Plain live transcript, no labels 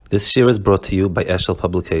This year is brought to you by Eshel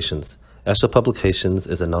Publications. Eshel Publications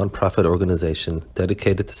is a non-profit organization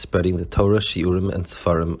dedicated to spreading the Torah, Shiurim, and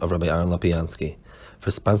Sefarim of Rabbi Aaron Lopiansky. For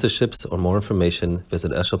sponsorships or more information,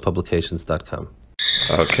 visit eshelpublications.com.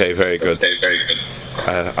 Okay, very good.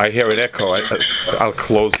 I hear an echo. I'll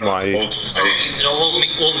close my... We'll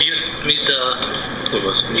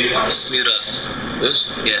mute us.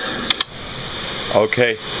 This? Yeah.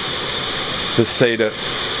 Okay. The Seder.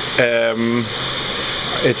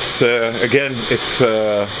 It's a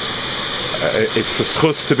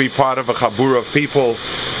schus to be part of a chabura of people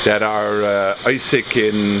that are Isaac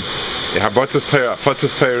in Habatzas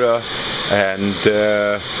Torah, and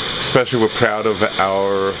especially we're proud of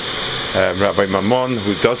our Rabbi Mammon,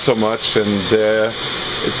 who does so much, and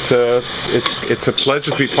it's a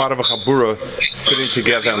pleasure to be part of a chabura, sitting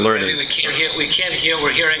together and learning. We can't hear.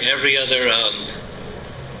 We're hearing every other.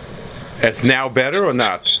 It's now better or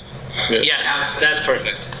not? Yes, that's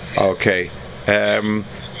perfect. Okay.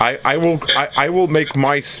 I will make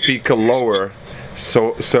my speaker lower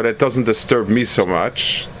so that it doesn't disturb me so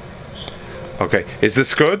much. Okay. Is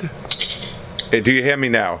this good? Do you hear me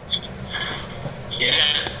now?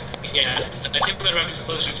 Yes. I think we're running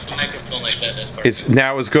closer to the microphone like that. That's perfect.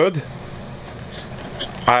 Now is good?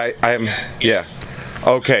 Yeah.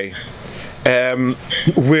 Okay.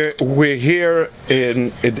 We're here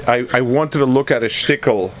in. I wanted to look at a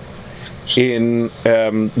shtickle in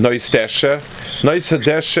Deshe.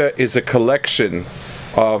 Deshe is a collection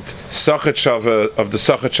of the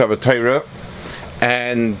Zechira Torah,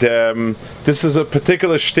 and this is a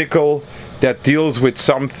particular shtickle that deals with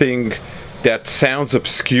something that sounds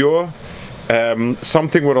obscure,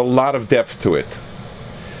 something with a lot of depth to it.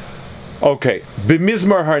 Okay,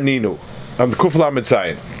 B'mizmar Harninu, on the Kuf Lamed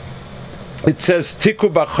Zayin. It says, Tiku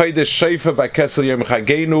b'chodesh sheifa b'kesel yom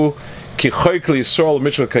chagenu, ki choik l'Yisrael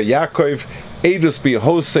mishal ka'Yakov, edus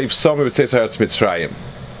b'Yosef sameh b'tzeis ha'aretz Mitzrayim.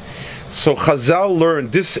 So Chazal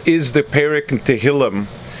learned, this is the Perek in Tehillim,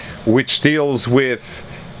 which deals with,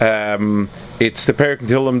 it's the Perek in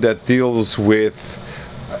Tehillim that deals with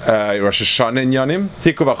Rosh Hashana and Yanim,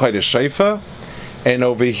 Tiku b'chodesh sheifa, and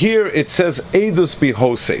over here it says, edus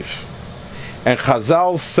b'Yosef. And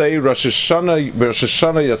Chazal say Rosh Hashana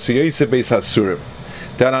Yatzu Yosef Beis Hasurim,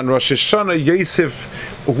 that on Rosh Hashana Yosef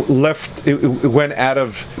went out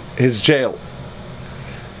of his jail.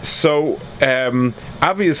 So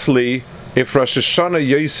obviously, if Rosh Hashana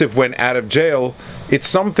Yosef went out of jail, it's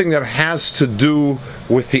something that has to do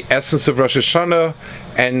with the essence of Rosh Hashana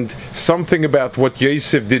and something about what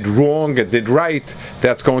Yosef did wrong and did right.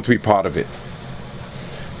 That's going to be part of it.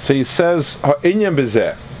 So he says Ha'inyan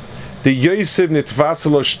B'zeh. The Yosef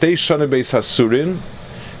nitvaselo shtei shana beis hasurin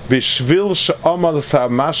b'shvil she'amal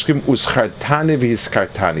sa'amashkim uschartani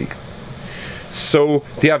v'hiskartani. So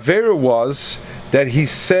the avera was that he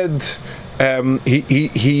said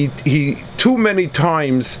he too many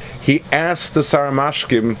times he asked the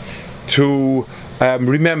Saramashkim to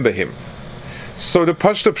remember him. So the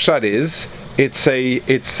pashto pshat is it's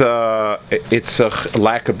a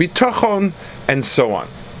lack of bitachon and so on.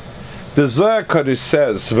 The Zohar Kodesh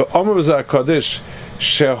says, "V'omer Zohar Kodesh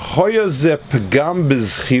shehoya ze pegam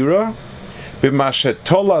b'Zechira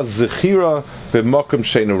b'mashetola Zechira b'mokum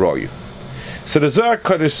sheinu royu." So the Zohar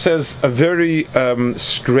Kodesh says a very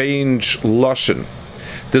strange lashon.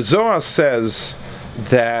 The Zohar says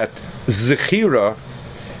that Zechira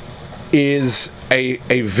is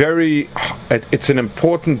it's an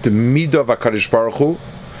important midah of HaKadosh Baruch Hu.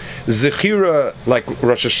 Zechira, like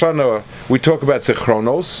Rosh Hashana, we talk about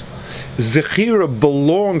Zechronos. Zechira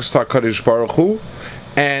belongs to HaKadosh Baruch Hu,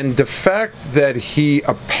 and the fact that he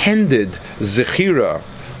appended Zechira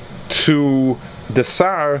to the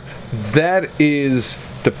Sar, that is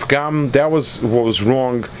the Pgam, that was what was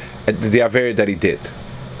wrong, the Avera that he did.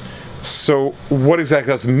 So what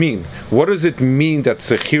exactly does it mean? What does it mean that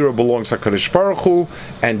Zechira belongs to HaKadosh Baruch Hu,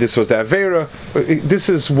 and this was the Avera? This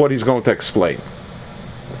is what he's going to explain.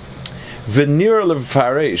 V'nir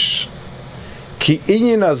lefaresh ki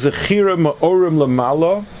inyan ha-Zechira ma'orim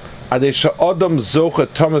lamala adei she'adam zocha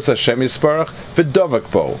Thomas Hashem Yisbarach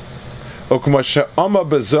v'davak bo. O k'ma she'ama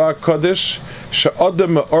b'Zohar Kodesh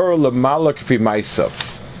she'adam ma'or lamala k'fi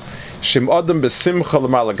ma'asav. Shem adam b'simcha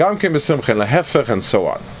lamala gam ken b'simcha and lehefech, and so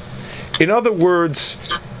on. In other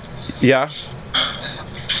words, yeah?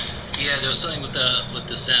 Yeah, there was something with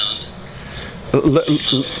the sound.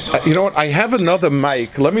 You know what? I have another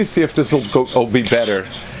mic. Let me see if this will be better.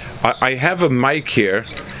 I have a mic here.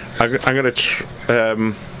 I'm gonna.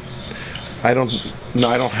 I don't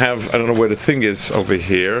know where the thing is over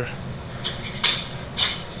here.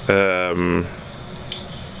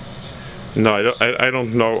 No, I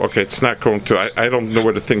don't know. Okay, it's not going to. I don't know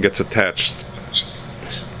where the thing gets attached.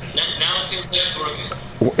 Now it seems like it's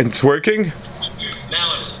working. It's working?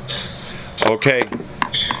 Now it is. Okay.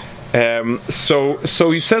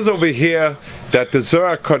 So he says over here that the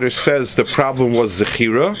Zohar Kodesh says the problem was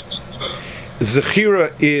Zechira.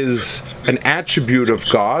 Zechira is an attribute of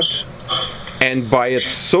God, and by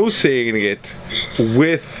associating it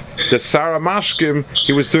with the Sarah Mashkim,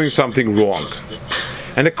 he was doing something wrong.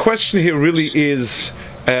 And the question here really is,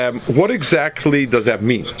 what exactly does that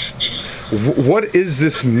mean? What is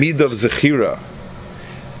this mid of Zechira?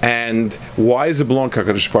 And why is it belong to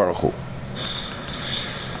HaKadosh Baruch Hu?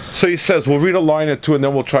 So he says, we'll read a line or two and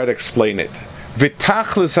then we'll try to explain it.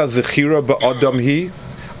 V'tachlis ha-Zechira ba'adam hi,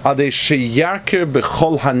 adei sheyakir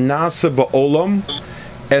b'chol hanasa ba'olam,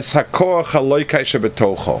 es hakoach haloikai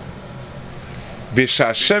shebetocho.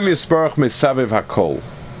 V'sha'Hashem yisbarach mesavev hakol.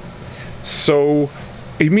 So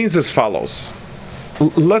it means as follows.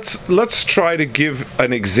 Let's try to give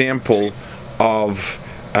an example of,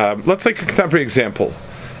 let's take a contemporary example.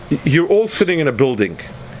 You're all sitting in a building,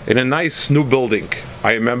 in a nice new building.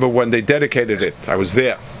 I remember when they dedicated it, I was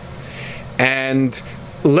there. And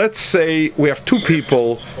let's say we have two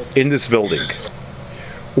people in this building.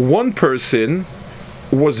 One person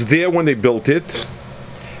was there when they built it,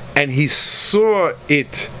 and he saw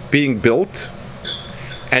it being built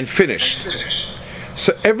and finished.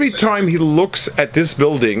 So every time he looks at this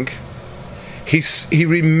building, he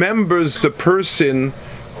remembers the person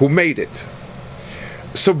who made it.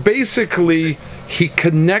 So basically, he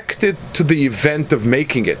connected to the event of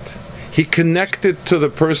making it. He connected to the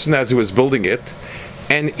person as he was building it,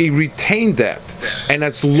 and he retained that. And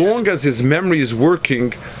as long as his memory is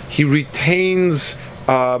working, he retains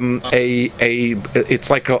it's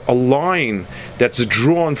like a line that's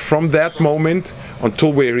drawn from that moment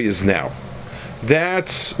until where he is now.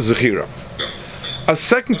 That's Zechira. A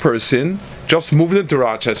second person just moved into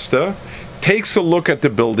Rochester, takes a look at the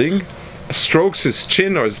building, strokes his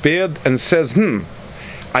chin or his beard, and says,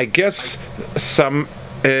 I guess some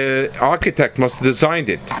architect must have designed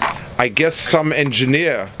it. I guess some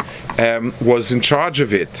engineer was in charge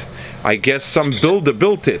of it. I guess some builder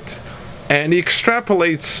built it. And he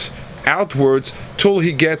extrapolates outwards till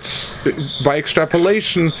he gets, by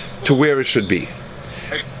extrapolation, to where it should be.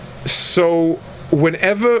 So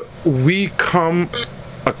whenever we come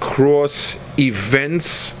across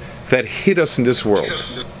events that hit us in this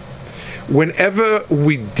world, whenever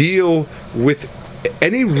we deal with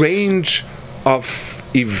any range of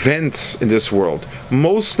events in this world,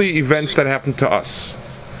 mostly events that happen to us,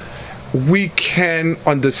 we can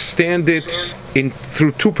understand it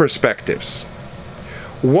through two perspectives.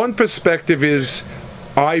 One perspective is,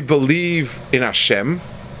 I believe in Hashem.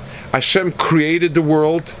 Hashem created the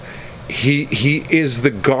world. He is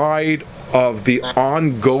the guide of the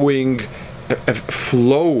ongoing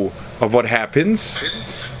flow of what happens,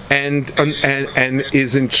 and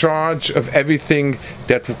is in charge of everything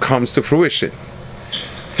that comes to fruition.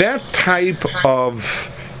 That type of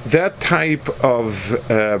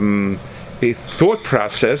a thought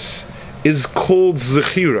process is called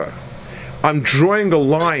Zechira. I'm drawing a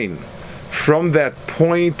line from that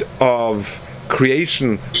point of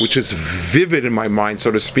creation, which is vivid in my mind,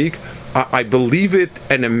 so to speak. I believe it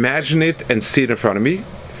and imagine it and see it in front of me,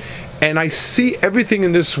 and I see everything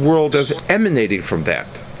in this world as emanating from that.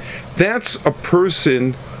 That's a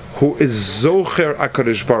person who is Zocher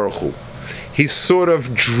HaKadosh Baruch Hu. He sort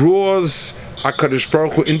of draws HaKadosh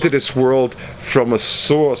Baruch Hu into this world from a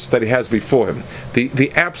source that he has before him.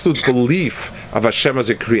 The absolute belief of Hashem as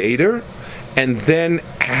a creator, and then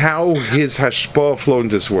how his hashpah flowed in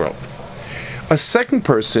this world. A second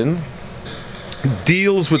person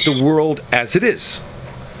deals with the world as it is.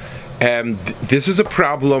 And this is a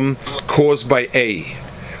problem caused by A.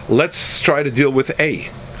 Let's try to deal with A.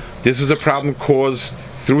 This is a problem caused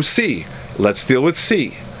through C. Let's deal with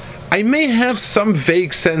C. I may have some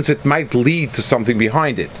vague sense it might lead to something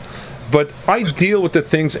behind it, but I deal with the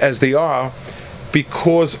things as they are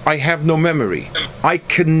because I have no memory. I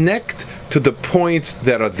connect to the points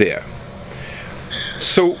that are there.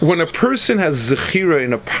 So when a person has Zechira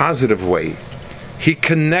in a positive way, he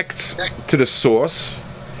connects to the source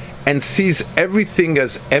and sees everything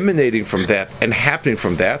as emanating from that and happening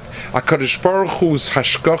from that. HaKadosh Baruch Hu's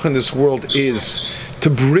hashkach in this world is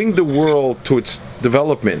to bring the world to its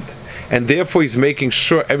development, and therefore he's making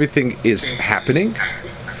sure everything is happening,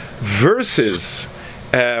 versus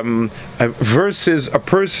a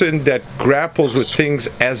person that grapples with things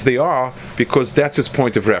as they are because that's his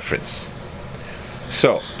point of reference.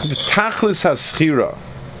 So, the tachlis haschira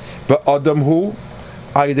ba'adam hu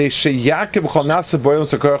So the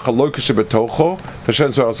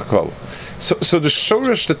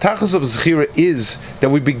shoresh, the tachas of Zechira is that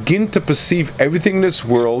we begin to perceive everything in this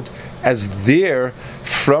world as there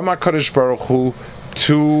from HaKadosh Baruch Hu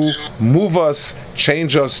to move us,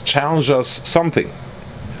 change us, challenge us, something.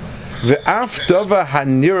 Even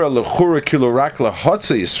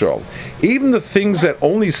the things that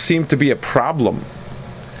only seem to be a problem,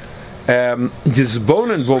 he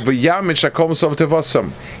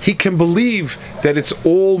can believe that it's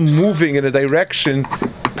all moving in a direction,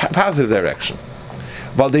 positive direction.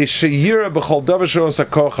 So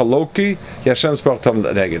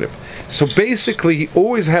basically, he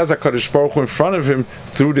always has a Kadosh Baruch Hu in front of him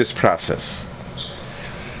through this process.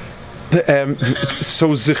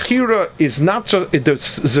 So Zechira is not just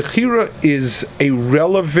Zechira is a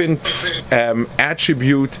relevant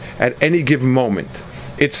attribute at any given moment.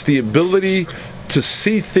 It's the ability to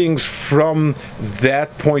see things from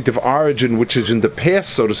that point of origin, which is in the past,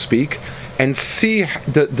 so to speak, and see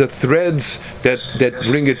the threads that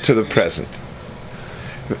bring it to the present.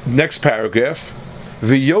 Next paragraph.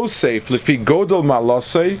 V'Yosef lefi godol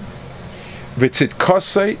malosei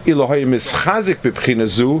v'tzitkosei ilohai mischazik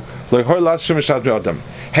b'bchinazu loihoi lashem eshad v'adam.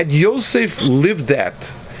 Had Yosef lived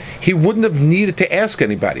that, he wouldn't have needed to ask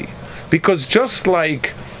anybody, because just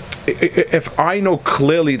like if I know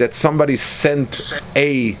clearly that somebody sent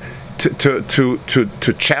A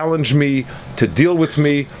to challenge me, to deal with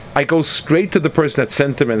me, I go straight to the person that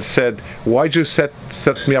sent him and said, "Why'd you set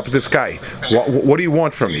me up with this guy? What do you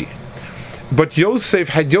want from me?" But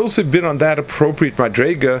had Yosef been on that appropriate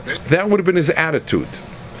madrega, that would have been his attitude.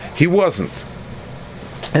 He wasn't,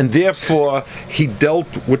 and therefore he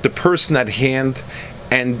dealt with the person at hand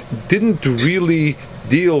and didn't really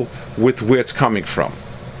deal with where it's coming from.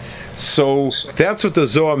 So that's what the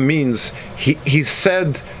Zohar means. He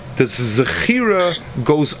said the Zechira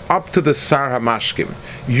goes up to the Sar HaMashkim.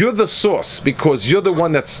 You're the source because you're the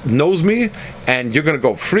one that knows me, and you're going to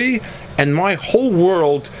go free, and my whole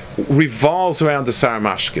world revolves around the Sar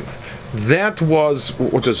HaMashkim. That was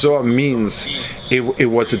what the Zohar means. It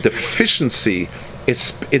was a deficiency.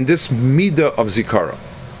 It's in this midah of Zechira.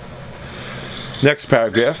 Next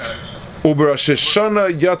paragraph. Rosh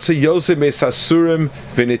Hashana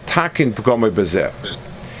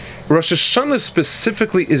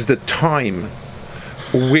specifically is the time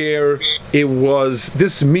where it was,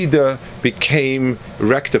 this midah became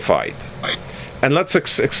rectified. And let's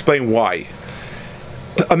explain why.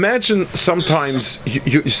 Imagine sometimes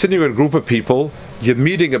you're sitting with a group of people, you're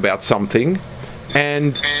meeting about something,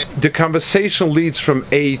 and the conversation leads from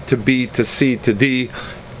A to B to C to D.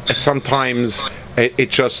 Sometimes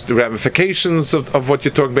it's just the ramifications of what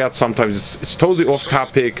you're talking about. Sometimes it's totally off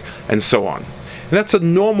topic, and so on. And that's a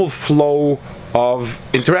normal flow of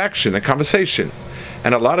interaction and conversation.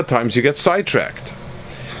 And a lot of times you get sidetracked.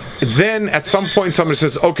 Then at some point somebody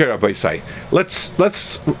says, "Okay, Rabbi Say, let's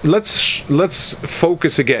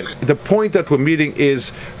focus again. The point that we're meeting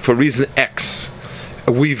is for reason X.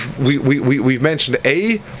 We've mentioned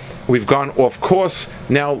A, we've gone off course.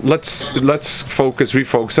 Now let's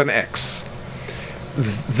refocus on X."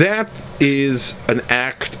 That is an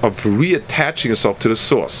act of reattaching yourself to the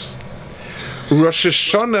source. Rosh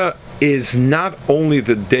Hashana is not only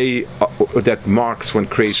the day that marks when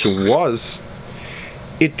creation was.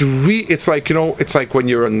 It's like when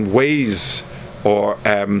you're on Waze, or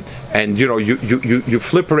and you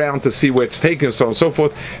flip around to see where it's taking you, so on and so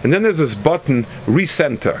forth, and then there's this button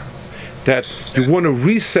recenter, that you want to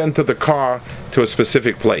recenter the car to a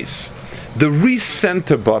specific place. The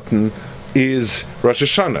recenter button is Rosh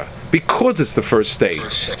Hashana, because it's the first day.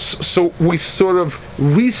 So we sort of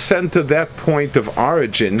recenter that point of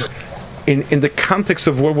origin in the context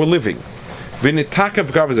of where we're living.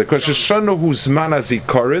 V'nitakav gavazeh, Rosh Hashana hu zman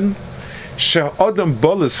hazikaron she'adam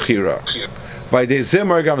bo l'zechira v'yidei zeh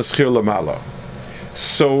margam zechira l'mala.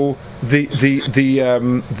 So the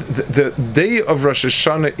day of Rosh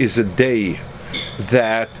Hashana is a day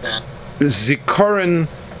that zikaron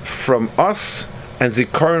from us and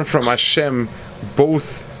Zechira from Hashem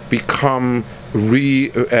both become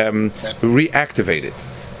reactivated.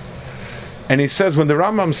 And he says, when the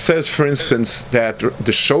Rambam says, for instance, that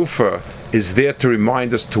the shofar is there to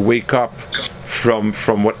remind us to wake up from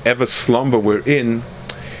whatever slumber we're in,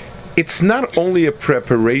 it's not only a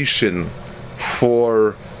preparation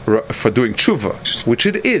for doing tshuva, which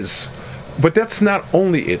it is, but that's not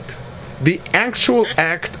only it. The actual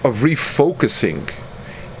act of refocusing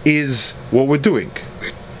is what we're doing.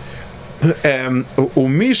 it's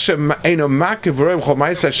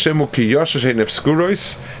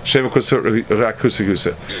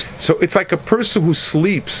like a person who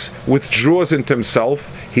sleeps, withdraws into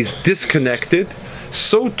himself, he's disconnected.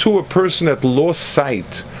 So too a person that lost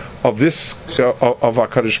sight of this, of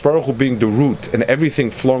HaKadosh Baruch Hu being the root and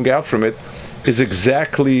everything flowing out from it, is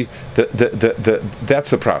exactly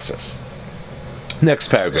that's the process. Next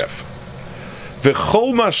paragraph.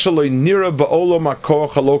 V'chol ma shaloi nira ba'olam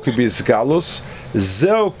ha'koach haloki b'izgalus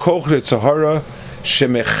zeo koch le'tzahara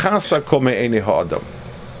shemechasa kol me'eni ha'adam.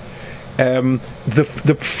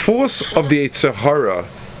 The force of the Zechira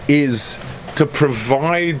is to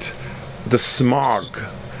provide the smog,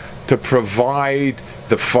 to provide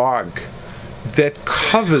the fog that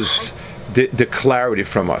covers the clarity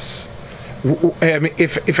from us.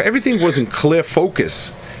 If everything was in clear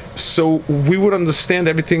focus, so we would understand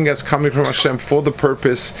everything as coming from Hashem for the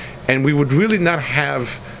purpose, and we would really not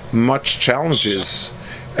have much challenges.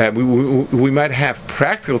 We might have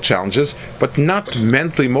practical challenges, but not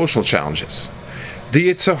mentally emotional challenges.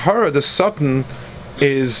 The Zechira, the Satan,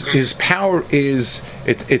 his power is,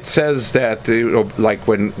 it says that, like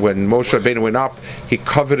when Moshe Rabbeinu went up, he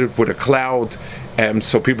covered it with a cloud,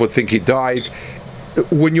 so people would think he died.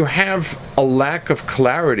 When you have a lack of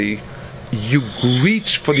clarity, you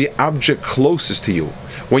reach for the object closest to you.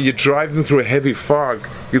 When you're driving through a heavy fog,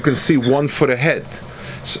 you can see 1 foot ahead.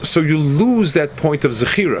 So you lose that point of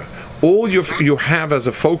Zechira. All you have as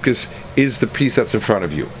a focus is the piece that's in front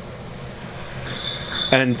of you.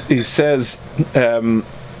 And he says, Uboyim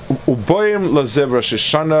lazeh Rosh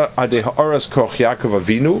Hashana adei ha'aras koch Yaakov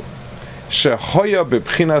Avinu shehoya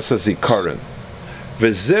bebchinas hazikaron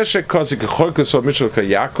v'zeh shekazik gechoik l'sol mishal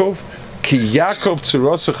Yaakov ki Yaakov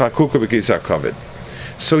tzurosa chakuka b'kis hakaved.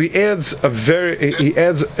 So he adds a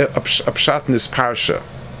pshat in this parsha.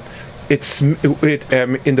 It's in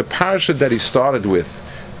the parsha that he started with.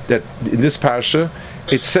 That in this parsha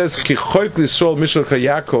it says ki choik l'sol mishal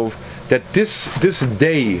Yaakov, that this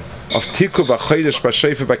day of Tikku b'chodesh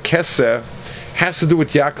b'shefa b'keser has to do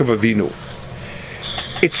with Yaakov Avinu.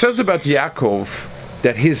 It says about Yaakov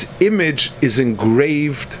that his image is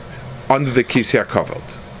engraved under the Kisei HaKavod.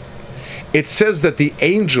 It says that the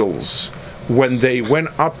angels, when they went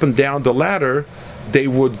up and down the ladder, they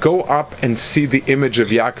would go up and see the image of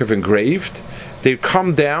Yaakov engraved. They'd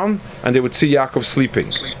come down and they would see Yaakov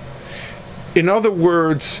sleeping. In other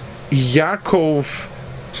words, Yaakov,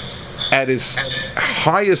 at his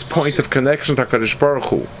highest point of connection to HaKadosh Baruch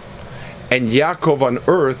Hu, and Yaakov on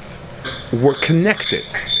earth were connected.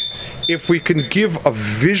 If we can give a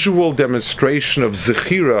visual demonstration of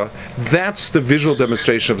Zechira, that's the visual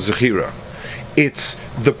demonstration of Zechira. It's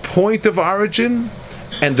the point of origin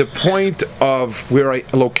and the point of where a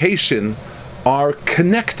location are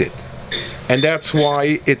connected, and that's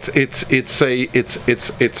why it's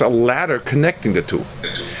a ladder connecting the two.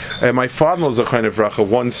 My father, Zechira Vracha,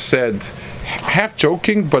 once said, half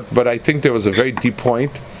joking, but I think there was a very deep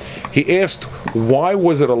point. He asked, why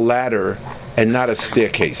was it a ladder and not a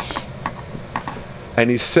staircase? And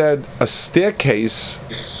he said, a staircase,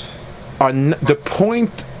 the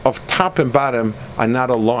point of top and bottom are not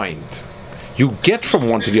aligned. You get from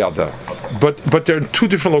one to the other, but they're in two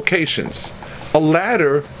different locations. A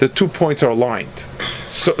ladder, the 2 points are aligned.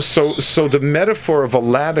 So the metaphor of a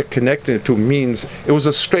ladder connecting the two means it was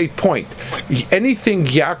a straight point. Anything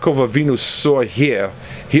Yaakov Avinu saw here,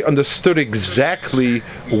 he understood exactly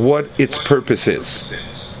what its purpose is.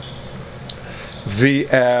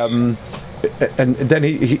 And then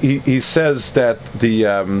he says that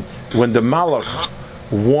when the Malach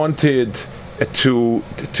wanted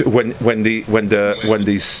when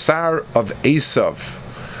the Sar of Esav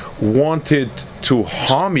wanted to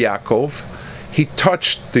harm Yaakov, he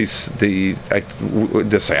touched the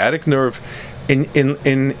sciatic nerve.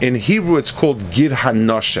 In Hebrew, it's called Gid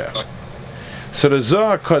Hanoshe. So the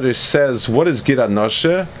Zohar Kodesh says, what is Gid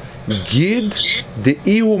Hanoshe? Gid the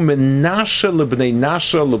iu menashe lebnei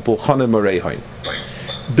nashe lebulchane marehoin.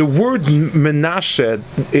 The word menashe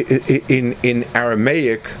in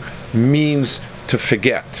Aramaic means to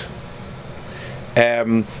forget.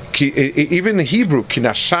 Even in Hebrew,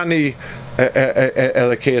 kinashani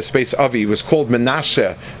Elekei space Avi was called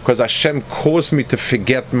Menashe because Hashem caused me to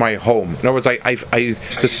forget my home. In other words,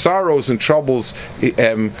 the sorrows and troubles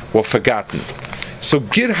were forgotten. So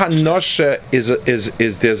Gid Hanoshe is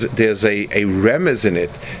there's a remez in it.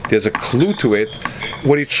 There's a clue to it.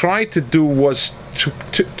 What he tried to do was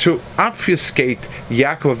to obfuscate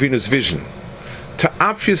Yaakov Avinu's vision, to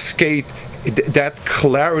obfuscate that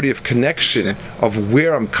clarity of connection of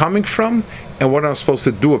where I'm coming from and what I'm supposed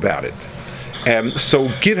to do about it. So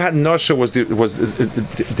Gid HaNasha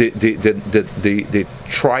they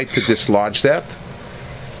tried to dislodge that.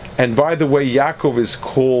 And by the way, Yaakov is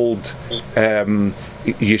called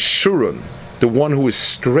Yeshurun, the one who is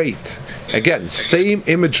straight. Again, same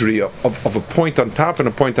imagery of a point on top and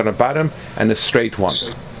a point on the bottom, and a straight one.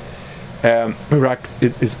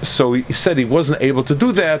 So he said he wasn't able to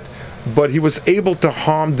do that, but he was able to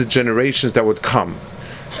harm the generations that would come.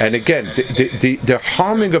 And again, the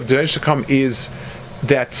harming of generations to come is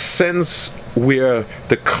that sense where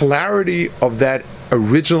the clarity of that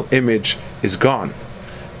original image is gone.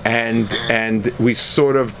 And we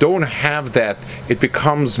sort of don't have that. It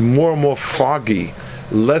becomes more and more foggy,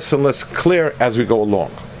 less and less clear as we go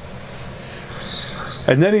along.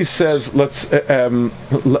 And then he says, let's skip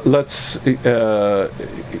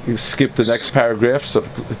the next paragraph. So,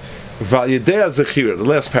 Valyedea Zechira, the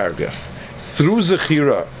last paragraph. Through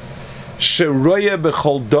Zechira, Sheroya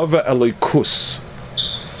b'chol dova Elokus,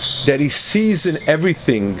 that he sees in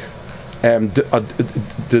everything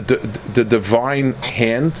the divine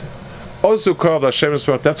hand. Also called Hashem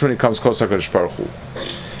Yisparach. That's when he comes close to HaKadosh Baruch Hu.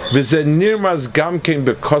 V'zeh nirmaz gamkein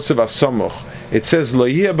b'kosev asamuch. It says Lo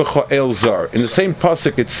yeh b'cho el zar. In the same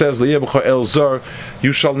pasuk, it says Lo yeh b'cho el zar.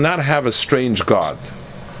 You shall not have a strange god.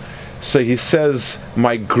 So he says,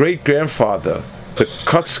 my great grandfather, the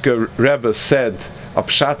Kotzker Rebbe, said,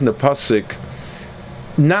 Upshat in the pasuk,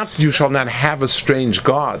 not you shall not have a strange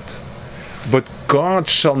god, but God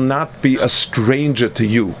shall not be a stranger to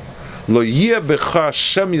you. Lo yeh b'cha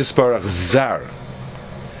Hashem Yisparach zar.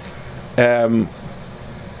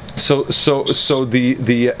 So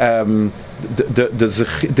the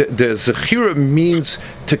Zechira means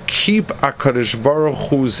to keep HaKadosh Baruch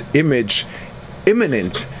Hu's image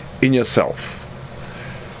imminent in yourself.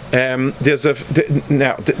 This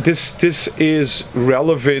is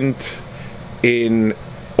relevant in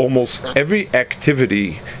almost every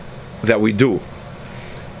activity that we do.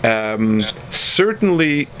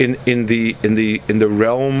 Certainly in the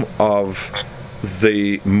realm of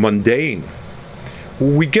the mundane,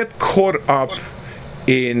 we get caught up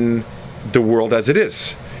in the world as it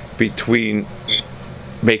is, between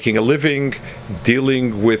making a living,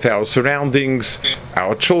 dealing with our surroundings,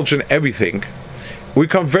 our children, everything. We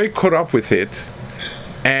become very caught up with it,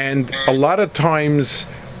 and a lot of times,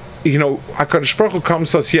 HaKadosh Baruch Hu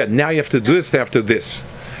comes to us, now you have to do this, after this.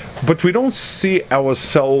 But we don't see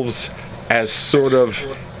ourselves as sort of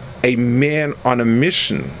a man on a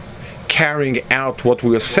mission, carrying out what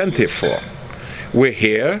we were sent here for. We're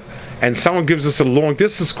here, and someone gives us a long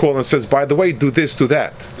distance call and says, by the way, do this, do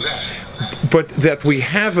that. But that we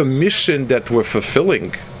have a mission that we're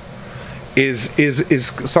fulfilling is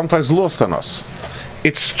sometimes lost on us.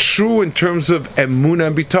 It's true in terms of emunah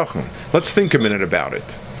and bitachon. Let's think a minute about it.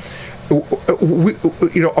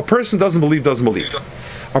 A person doesn't believe.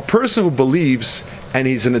 A person who believes and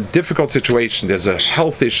he's in a difficult situation, there's a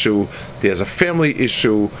health issue, there's a family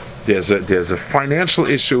issue, there's a financial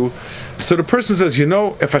issue. So the person says,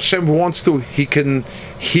 if Hashem wants to, He can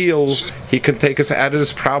heal, He can take us out of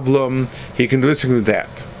this problem, He can do this and do that.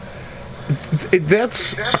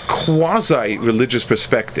 That's a quasi-religious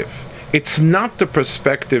perspective. It's not the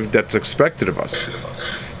perspective that's expected of us.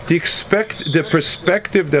 The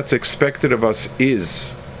perspective that's expected of us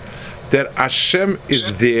is that Hashem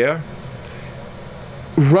is there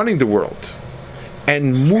running the world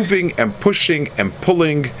and moving and pushing and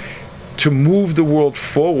pulling to move the world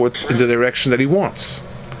forward in the direction that He wants.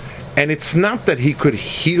 And it's not that He could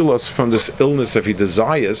heal us from this illness if He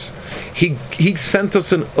desires. He sent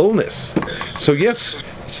us an illness. So yes,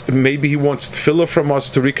 maybe He wants tefillah from us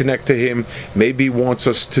to reconnect to Him. Maybe He wants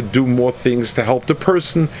us to do more things to help the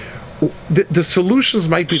person. The solutions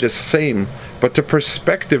might be the same, but the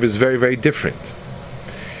perspective is very, very different.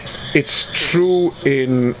 It's true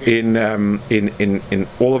in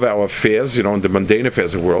all of our affairs, in the mundane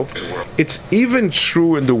affairs of the world. It's even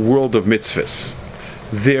true in the world of mitzvahs.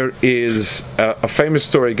 There is a famous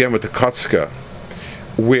story again with the Kotzker,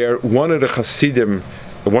 where one of the Hasidim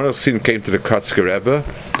came to the Kotzker Rebbe,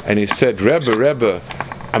 and he said, Rebbe,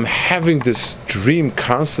 I'm having this dream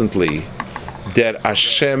constantly that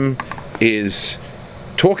Hashem is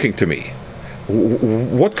talking to me.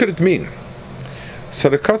 What could it mean? So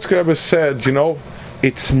the Kotzker Rebbe said,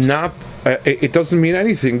 it's not, it doesn't mean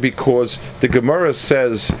anything, because the Gemara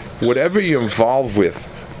says, whatever you're involved with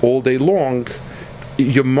all day long,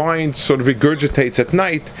 your mind sort of regurgitates at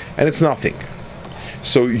night, and it's nothing.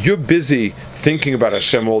 So you're busy thinking about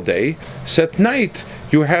Hashem all day, so at night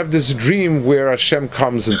you have this dream where Hashem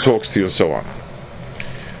comes and talks to you and so on.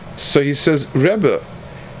 So he says, Rebbe,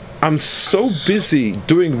 I'm so busy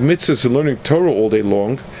doing mitzvahs and learning Torah all day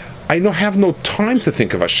long, I don't have no time to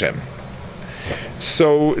think of Hashem.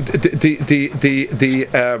 So the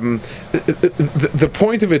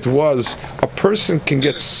point of it was, a person can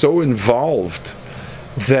get so involved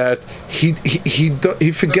that he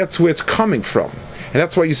forgets where it's coming from, and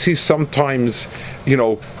that's why you see sometimes,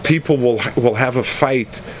 people will have a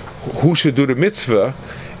fight who should do the mitzvah,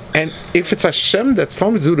 and if it's Hashem that's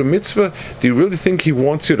telling you to do the mitzvah, do you really think He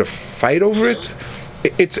wants you to fight over it?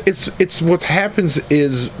 It's what happens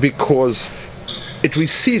is because it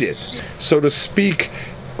receded, so to speak.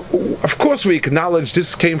 Of course, we acknowledge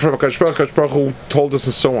this came from HaKadosh Baruch Hu told us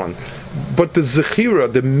and so on, but the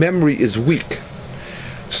Zechira, the memory, is weak.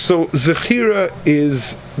 So Zechira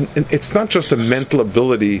it's not just a mental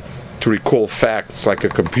ability to recall facts like a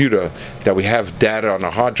computer that we have data on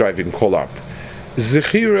a hard drive you can call up.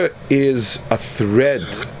 Zechira is a thread.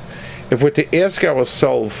 If we're to ask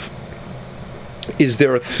ourselves, is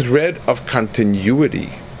there a thread of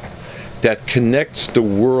continuity that connects the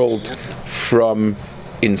world from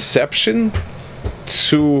inception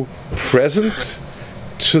to present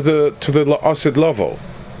to the La'asid Lavo?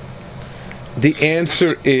 The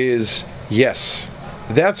answer is yes.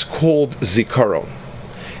 That's called Zikaron.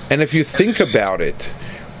 And if you think about it,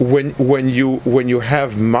 when you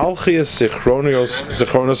have Malchias,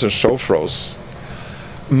 Zichronos, and Shofros,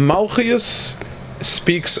 Malchias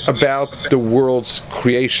speaks about the world's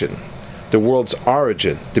creation, the world's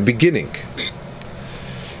origin, the beginning.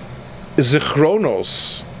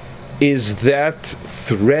 Zichronos is that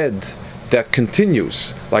thread that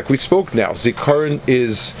continues, like we spoke now. Zikaron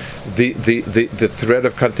is the thread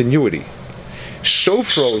of continuity.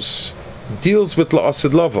 Shofros deals with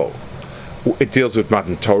La'asid Lavo. It deals with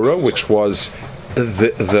Matan Torah, which was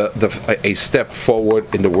a step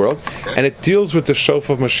forward in the world, and it deals with the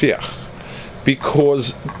Shofar of Mashiach,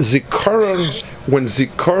 because Zikaron, when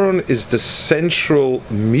Zikaron is the central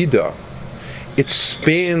midah, it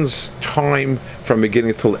spans time from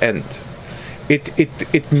beginning till end.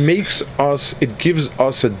 It makes us, it gives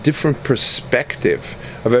us a different perspective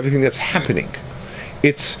of everything that's happening.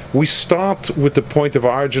 We start with the point of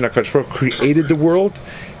origin. HaKadosh Baruch Hu created the world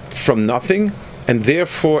from nothing, and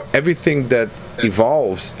therefore everything that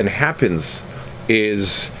evolves and happens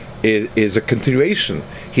is a continuation.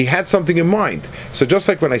 He had something in mind. So just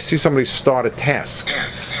like when I see somebody start a task,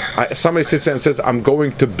 somebody sits there and says, I'm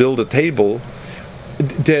going to build a table,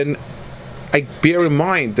 then I bear in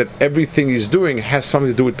mind that everything he's doing has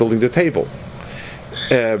something to do with building the table.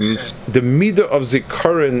 The midah of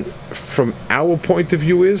Zikaron from our point of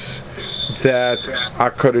view is that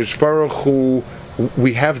HaKadosh Baruch Hu,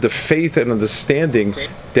 we have the faith and understanding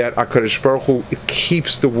that HaKadosh Baruch Hu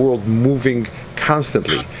keeps the world moving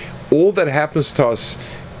constantly. All that happens to us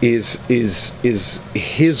is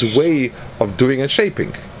His way of doing and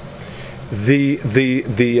shaping. Our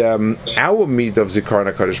midah of Zikaron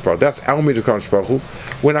HaKadosh Baruch Hu, that's our midah of HaKadosh Baruch Hu.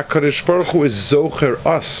 When HaKadosh Baruch Hu is zocher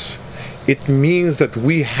us, it means that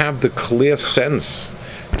we have the clear sense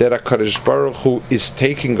that HaKadosh Baruch Hu is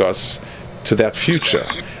taking us to that future.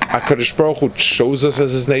 HaKadosh Baruch Hu chose us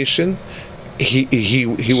as His nation.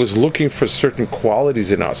 He was looking for certain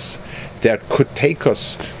qualities in us that could take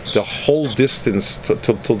us the whole distance to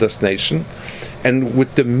destination. And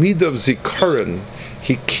with the midah of Zikaron,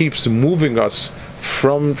 He keeps moving us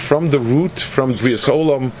from the root, from Brias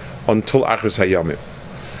Olam until Achris Hayamim.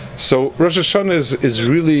 So Rosh Hashanah is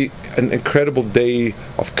really an incredible day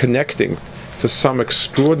of connecting to some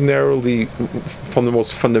extraordinarily, from the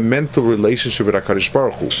most fundamental relationship with HaKadosh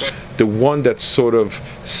Baruch Hu, the one that sort of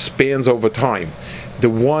spans over time, the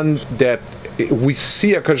one that we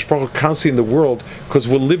see HaKadosh Baruch Hu constantly in the world, because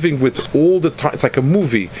we're living with all the time. It's like a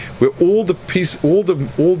movie where all the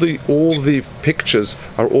pictures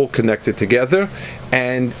are all connected together,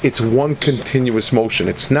 and it's one continuous motion.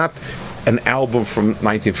 It's not an album from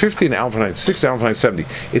 1950, an album from 1960, an album from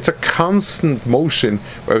 1970. It's a constant motion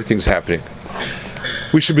where everything's happening.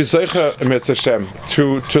 We should be Zechira, Mitzvah Hashem,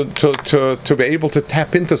 to be able to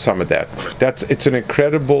tap into some of that. It's an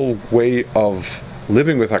incredible way of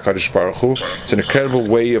living with HaKadosh Baruch Hu. It's an incredible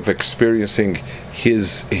way of experiencing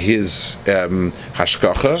His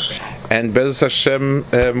hashgacha, and Bez Hashem,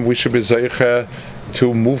 we should be Zechira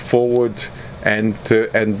to move forward, and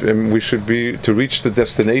we should be to reach the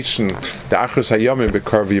destination, the Achros Hayamim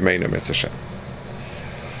B'Kar V'Yameinu Mitzvah Hashem.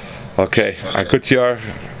 Okay, a good year.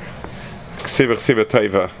 Ksiva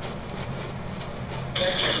Taiva.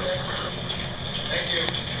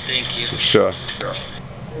 Thank you. Sure.